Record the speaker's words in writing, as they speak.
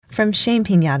From Shame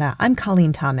Pinata, I'm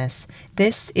Colleen Thomas.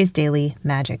 This is Daily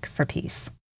Magic for Peace.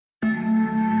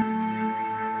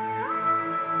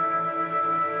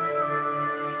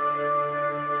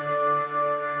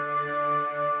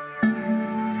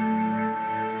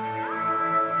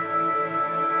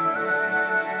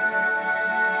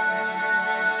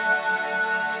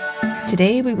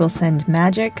 Today we will send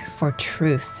magic for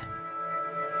truth.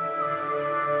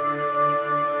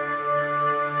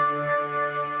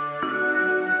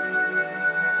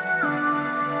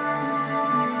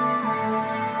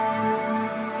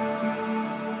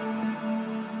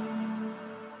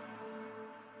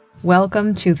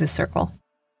 Welcome to the circle.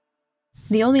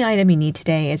 The only item you need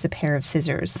today is a pair of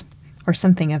scissors, or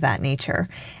something of that nature.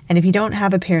 And if you don't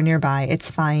have a pair nearby, it's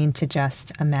fine to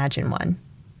just imagine one.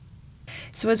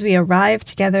 So as we arrive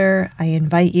together, I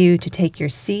invite you to take your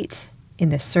seat in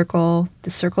the circle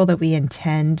that we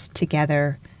intend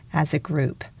together as a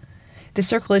group. The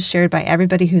circle is shared by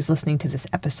everybody who's listening to this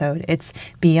episode. It's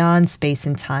beyond space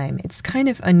and time. It's kind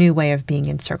of a new way of being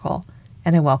in circle,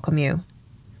 and I welcome you.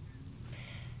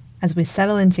 As we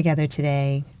settle in together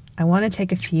today, I want to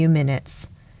take a few minutes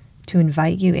to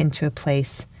invite you into a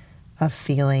place of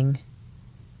feeling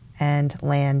and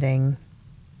landing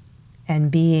and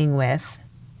being with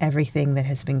everything that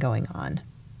has been going on.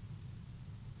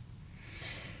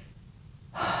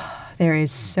 There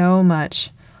is so much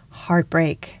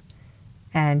heartbreak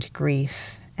and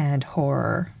grief and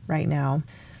horror right now.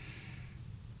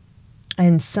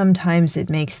 And sometimes it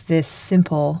makes this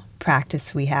simple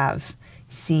practice we have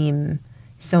seem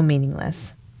so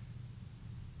meaningless.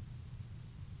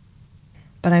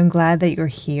 But I'm glad that you're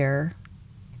here,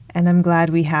 and I'm glad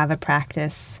we have a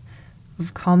practice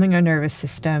of calming our nervous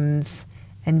systems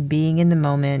and being in the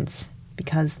moment,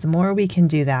 because the more we can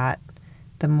do that,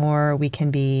 the more we can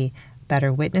be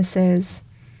better witnesses,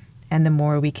 and the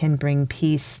more we can bring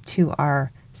peace to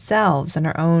ourselves and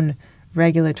our own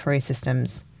regulatory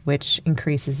systems, which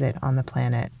increases it on the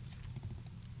planet.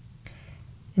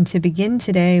 And to begin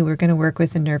today, we're going to work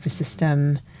with the nervous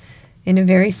system in a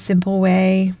very simple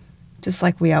way, just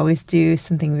like we always do,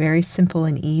 something very simple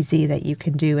and easy that you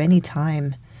can do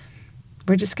anytime.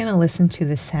 We're just going to listen to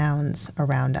the sounds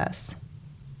around us.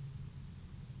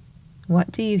 What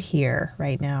do you hear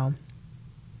right now?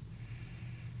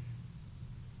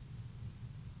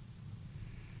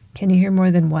 Can you hear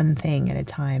more than one thing at a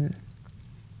time?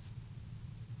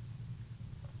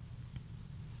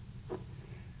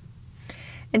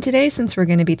 And today, since we're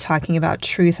going to be talking about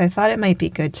truth, I thought it might be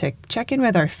good to check in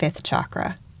with our fifth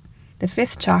chakra. The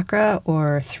fifth chakra,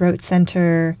 or throat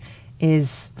center,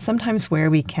 is sometimes where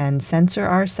we can censor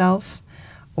ourselves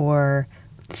or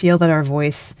feel that our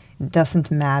voice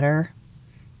doesn't matter,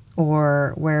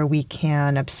 or where we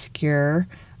can obscure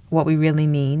what we really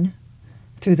mean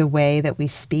through the way that we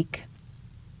speak.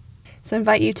 So I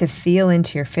invite you to feel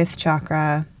into your fifth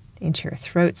chakra, into your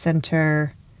throat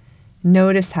center.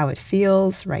 Notice how it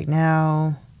feels right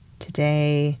now,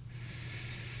 today.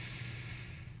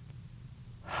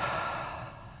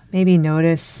 Maybe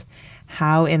notice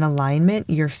how in alignment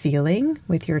you're feeling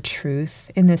with your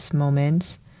truth in this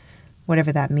moment,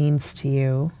 whatever that means to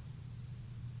you.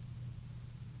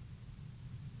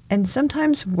 And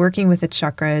sometimes working with the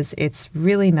chakras, it's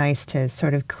really nice to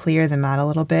sort of clear them out a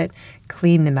little bit,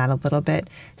 clean them out a little bit.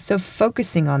 So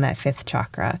focusing on that fifth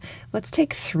chakra, let's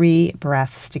take 3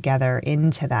 breaths together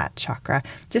into that chakra,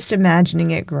 just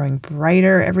imagining it growing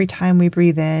brighter every time we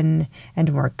breathe in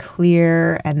and more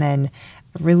clear, and then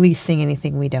releasing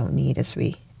anything we don't need as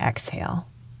we exhale.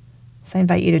 So I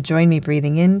invite you to join me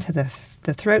breathing into the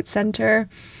throat center,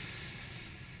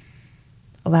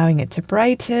 allowing it to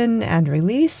brighten and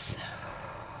release,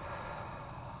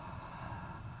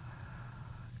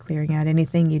 clearing out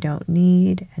anything you don't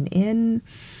need, and in.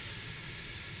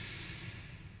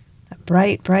 A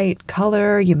bright, bright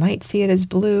color, you might see it as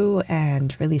blue,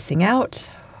 and releasing out,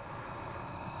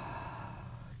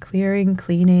 clearing,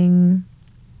 cleaning,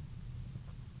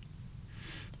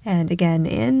 and again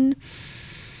in.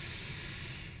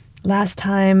 Last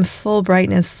time, full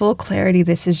brightness, full clarity.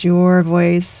 This is your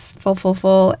voice, full, full,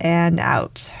 full, and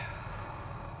out.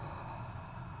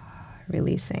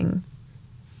 Releasing.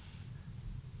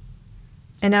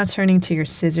 And now turning to your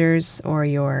scissors or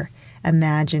your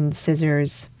imagined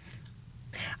scissors.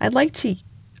 I'd like to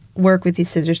work with these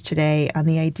scissors today on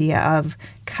the idea of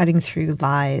cutting through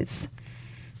lies.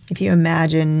 If you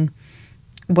imagine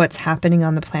what's happening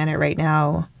on the planet right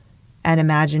now, and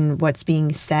imagine what's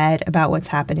being said about what's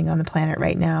happening on the planet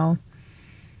right now,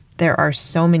 there are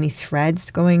so many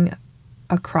threads going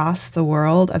across the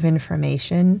world of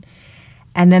information.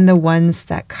 And then the ones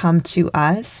that come to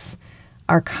us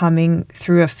are coming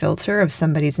through a filter of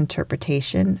somebody's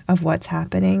interpretation of what's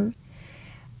happening.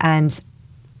 And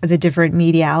the different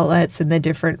media outlets and the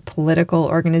different political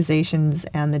organizations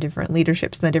and the different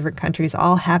leaderships in the different countries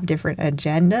all have different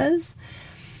agendas.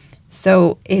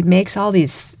 So it makes all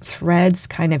these threads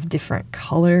kind of different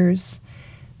colors.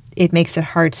 It makes it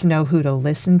hard to know who to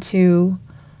listen to.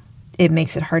 It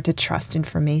makes it hard to trust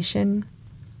information.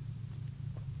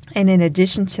 And in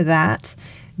addition to that,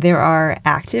 there are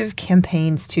active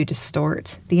campaigns to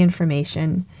distort the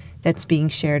information that's being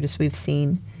shared, as we've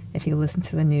seen if you listen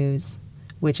to the news,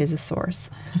 which is a source.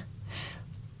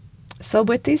 So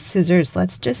with these scissors,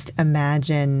 let's just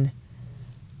imagine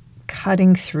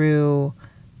cutting through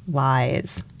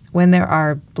lies. When there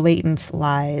are blatant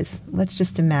lies, let's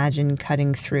just imagine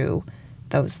cutting through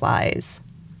those lies.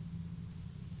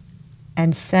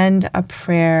 And send a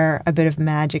prayer, a bit of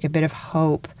magic, a bit of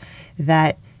hope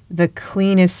that the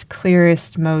cleanest,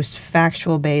 clearest, most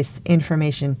factual-based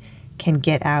information can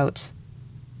get out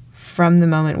from the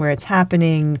moment where it's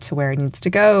happening to where it needs to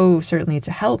go, certainly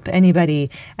to help anybody,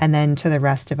 and then to the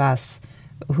rest of us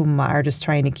who are just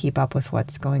trying to keep up with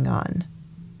what's going on.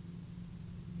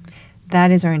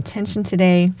 That is our intention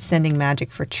today, sending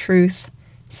magic for truth,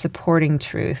 supporting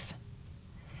truth.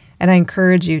 And I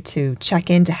encourage you to check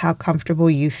into how comfortable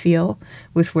you feel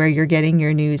with where you're getting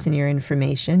your news and your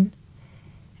information.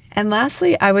 And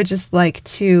lastly, I would just like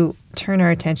to turn our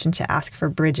attention to ask for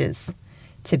bridges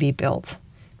to be built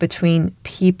between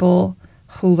people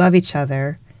who love each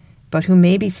other, but who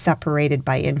may be separated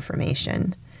by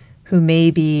information, who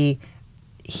may be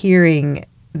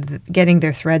getting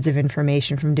their threads of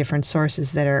information from different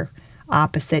sources that are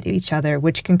opposite each other,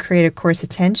 which can create a course of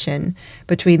tension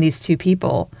between these two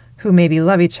people who maybe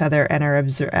love each other and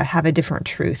have a different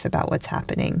truth about what's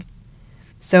happening.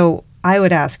 So I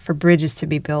would ask for bridges to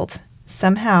be built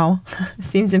somehow,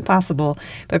 seems impossible,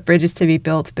 but bridges to be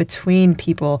built between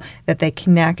people that they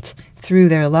connect through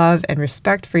their love and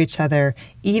respect for each other,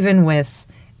 even with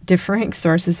differing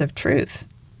sources of truth.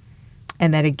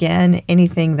 And that again,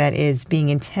 anything that is being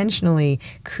intentionally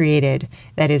created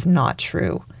that is not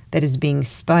true, that is being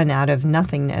spun out of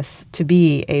nothingness to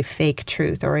be a fake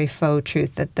truth or a faux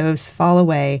truth, that those fall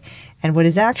away and what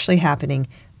is actually happening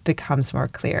becomes more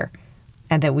clear.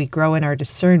 And that we grow in our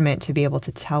discernment to be able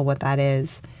to tell what that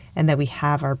is, and that we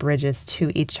have our bridges to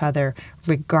each other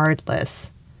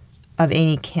regardless of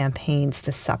any campaigns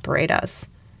to separate us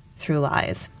through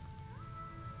lies.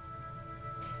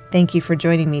 Thank you for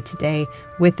joining me today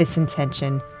with this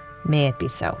intention. May it be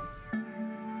so.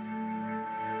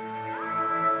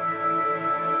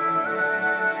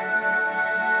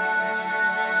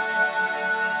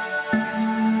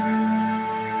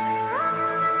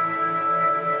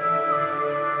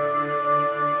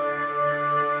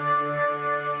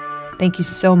 Thank you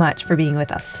so much for being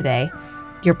with us today.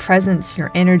 Your presence,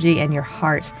 your energy, and your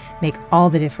heart make all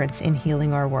the difference in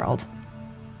healing our world.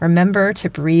 Remember to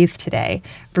breathe today.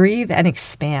 Breathe and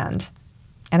expand.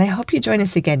 And I hope you join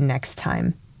us again next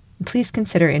time. Please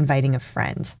consider inviting a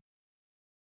friend.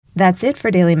 That's it for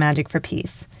Daily Magic for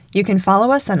Peace. You can follow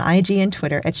us on IG and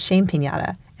Twitter at Shame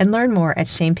Pinata and learn more at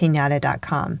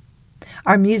shamepinata.com.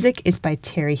 Our music is by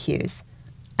Terry Hughes.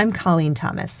 I'm Colleen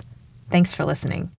Thomas. Thanks for listening.